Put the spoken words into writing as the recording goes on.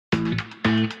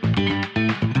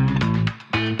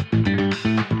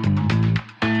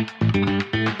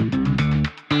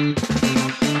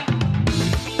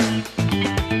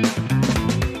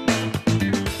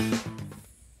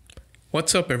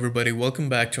What's up everybody, welcome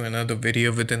back to another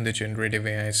video within the generative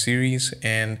AI series,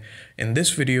 and in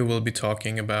this video we'll be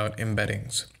talking about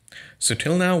embeddings. So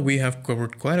till now we have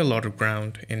covered quite a lot of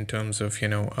ground in terms of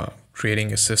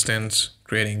creating assistants,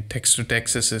 creating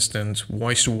text-to-text assistants,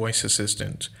 voice-to-voice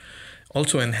assistants,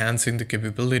 also enhancing the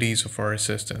capabilities of our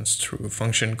assistants through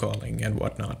function calling and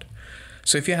whatnot.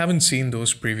 So if you haven't seen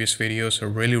those previous videos, I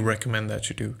really recommend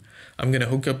that you do. I'm going to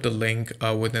hook up the link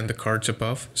within the cards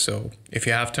above. So if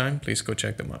you have time, please go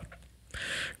check them out.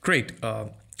 Great.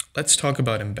 Let's talk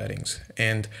about embeddings.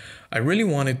 And I really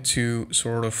wanted to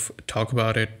sort of talk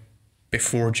about it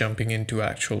before jumping into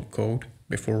actual code,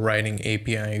 before writing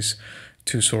APIs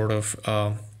to sort of,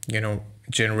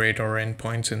 generate our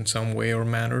endpoints in some way or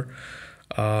manner.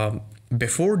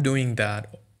 Before doing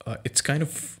that, it's kind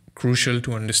of crucial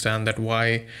to understand that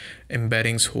why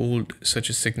embeddings hold such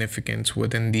a significance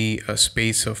within the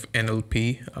space of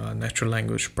NLP, natural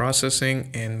language processing,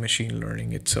 and machine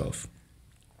learning itself.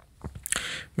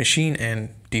 Machine and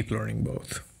deep learning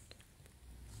both.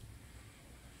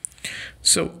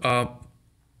 So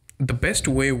the best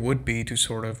way would be to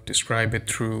sort of describe it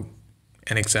through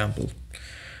an example.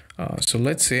 So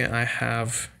let's say I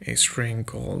have a string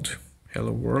called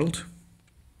hello world.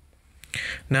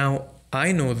 Now,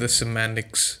 I know the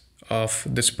semantics of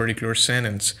this particular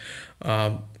sentence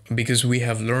because we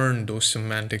have learned those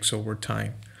semantics over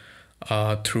time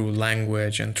through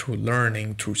language and through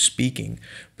learning, through speaking.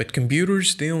 But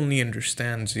computers, they only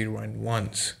understand 0 and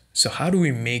 1s. So how do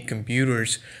we make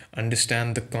computers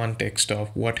understand the context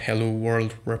of what hello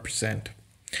world represent?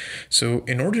 So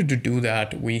in order to do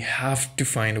that, we have to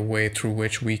find a way through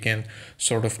which we can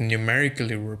sort of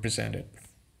numerically represent it.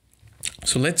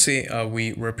 So let's say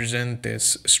we represent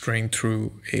this string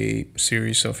through a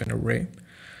series of an array.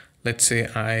 Let's say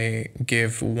I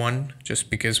give 1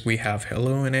 just because we have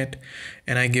hello in it,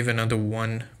 and I give another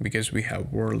 1 because we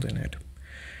have world in it.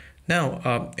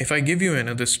 Now, if I give you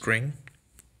another string,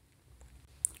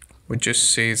 which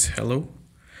just says hello,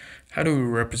 how do we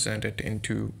represent it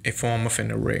into a form of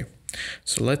an array?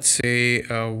 So let's say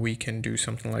we can do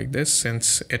something like this.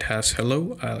 Since it has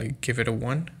hello, I'll give it a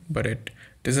 1, but it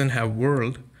doesn't have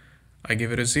world, I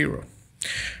give it a 0.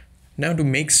 Now to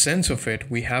make sense of it,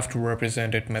 we have to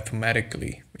represent it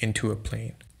mathematically into a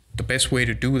plane. The best way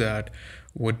to do that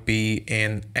would be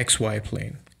in XY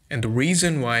plane. And the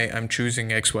reason why I'm choosing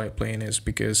XY plane is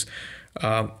because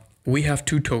we have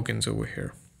 2 tokens over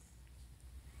here.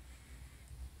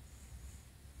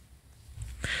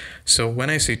 So when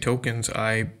I say tokens,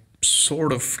 I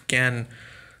sort of can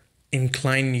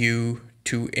incline you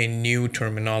to a new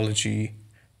terminology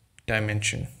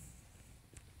dimension.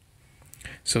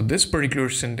 So this particular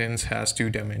sentence has 2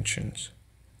 dimensions.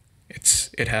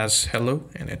 It has hello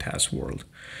and it has world.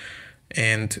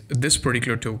 And this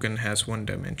particular token has 1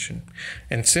 dimension.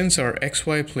 And since our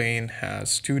XY plane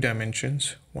has 2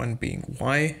 dimensions, one being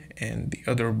Y and the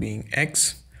other being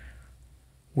X,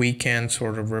 we can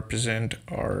sort of represent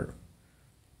our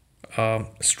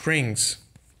strings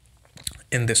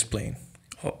in this plane.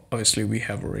 Obviously, we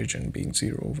have origin being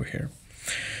 0 over here.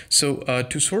 So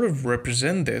to sort of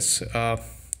represent this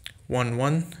 1,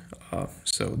 1,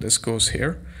 so this goes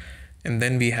here, and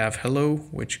then we have hello,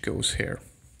 which goes here.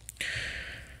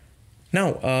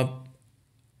 Now,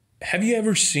 have you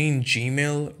ever seen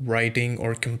Gmail writing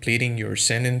or completing your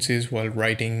sentences while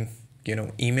writing,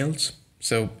 emails?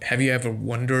 So have you ever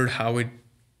wondered how it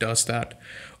does that?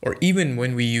 Or even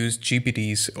when we use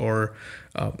GPTs or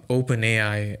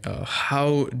OpenAI,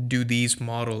 how do these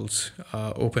models,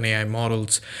 OpenAI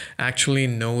models, actually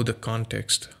know the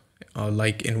context?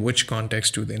 Like in which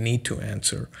context do they need to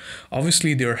answer?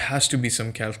 Obviously, there has to be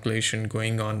some calculation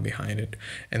going on behind it.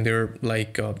 And there are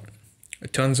like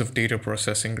tons of data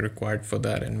processing required for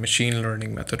that and machine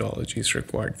learning methodologies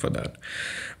required for that.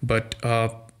 But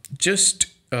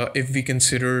if we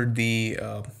consider the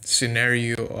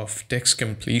scenario of text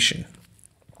completion,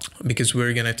 because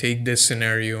we're going to take this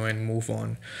scenario and move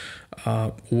on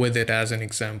with it as an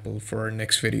example for our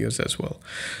next videos as well.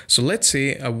 So let's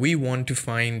say we want to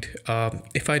find,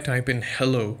 if I type in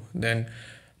hello, then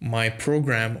my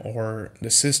program or the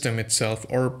system itself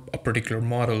or a particular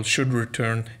model should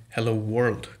return hello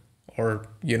world, or,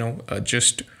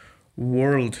 just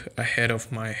world ahead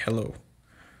of my hello.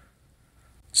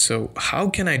 So how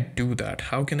can I do that?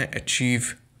 How can I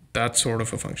achieve that sort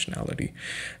of a functionality?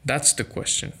 That's the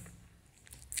question.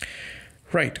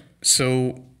 Right.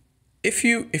 So if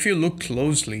you look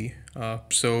closely,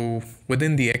 so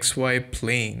within the XY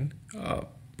plane,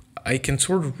 I can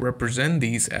sort of represent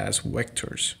these as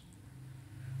vectors,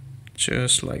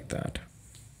 just like that.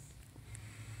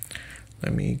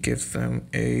 Let me give them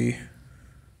a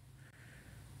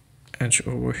edge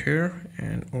over here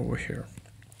and over here.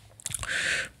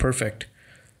 Perfect.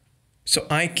 So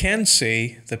I can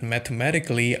say that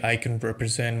mathematically I can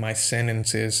represent my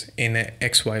sentences in an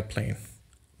XY plane.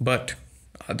 But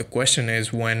the question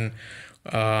is when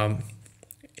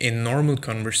in normal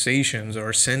conversations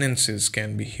our sentences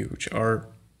can be huge, or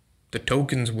the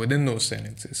tokens within those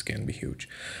sentences can be huge.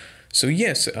 So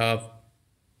yes,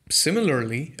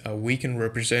 similarly, we can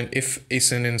represent, if a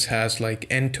sentence has like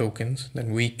n tokens,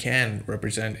 then we can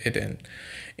represent it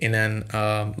in an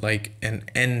like an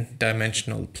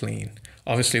n-dimensional plane.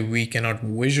 Obviously, we cannot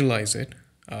visualize it.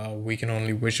 We can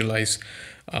only visualize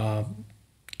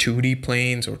 2D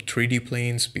planes or 3D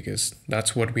planes because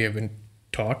that's what we have been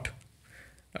taught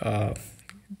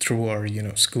through our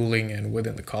schooling and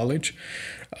within the college.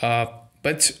 But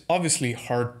it's obviously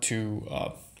hard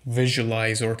to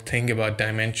visualize or think about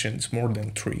dimensions more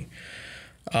than 3.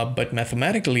 But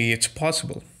mathematically, it's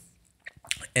possible.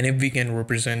 And if we can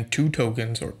represent 2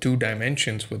 tokens or 2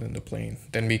 dimensions within the plane,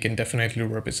 then we can definitely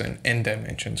represent n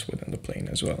dimensions within the plane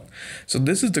as well. So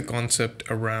this is the concept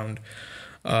around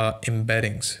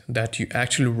embeddings, that you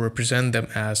actually represent them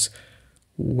as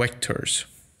vectors.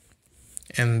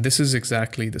 And this is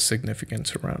exactly the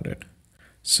significance around it.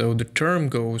 So the term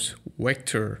goes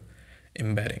vector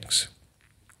embeddings.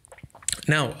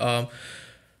 Now,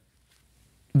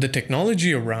 the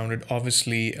technology around it,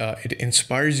 obviously, it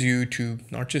inspires you to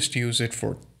not just use it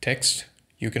for text.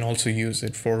 You can also use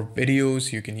it for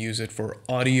videos. You can use it for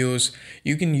audios.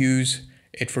 You can use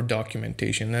it for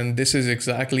documentation. And this is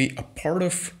exactly a part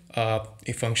of a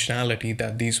functionality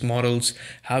that these models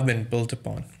have been built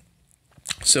upon.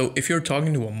 So if you're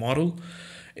talking to a model,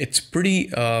 it's pretty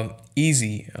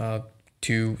easy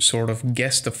to sort of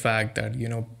guess the fact that,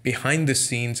 behind the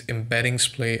scenes,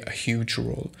 embeddings play a huge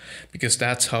role, because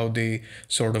that's how they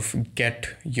sort of get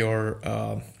your,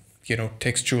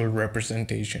 textual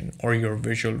representation or your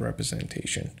visual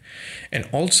representation. And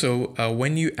also,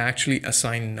 when you actually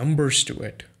assign numbers to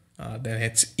it, then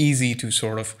it's easy to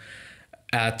sort of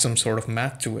add some sort of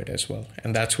math to it as well.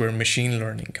 And that's where machine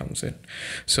learning comes in.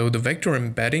 So the vector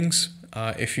embeddings,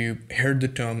 if you heard the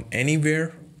term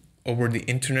anywhere over the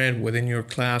internet, within your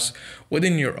class,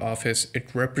 within your office,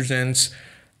 it represents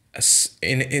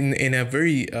in a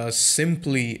very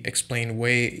simply explained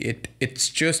way, it's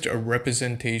just a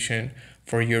representation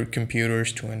for your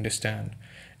computers to understand.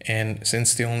 And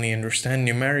since they only understand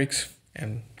numerics,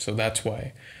 and so that's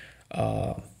why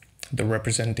the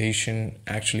representation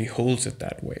actually holds it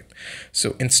that way.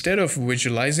 So instead of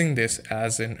visualizing this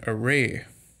as an array,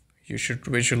 you should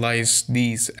visualize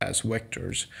these as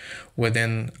vectors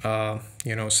within,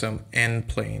 some n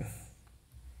plane.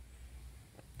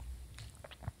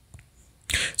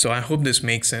 So I hope this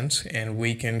makes sense, and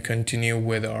we can continue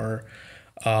with our,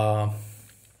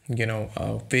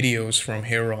 videos from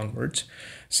here onwards,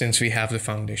 since we have the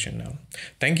foundation now.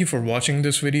 Thank you for watching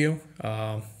this video.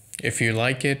 If you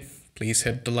like it, please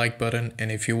hit the like button.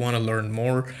 And if you want to learn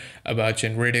more about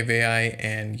generative AI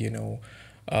and,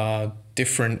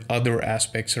 different other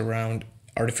aspects around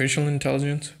artificial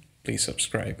intelligence, please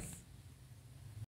subscribe.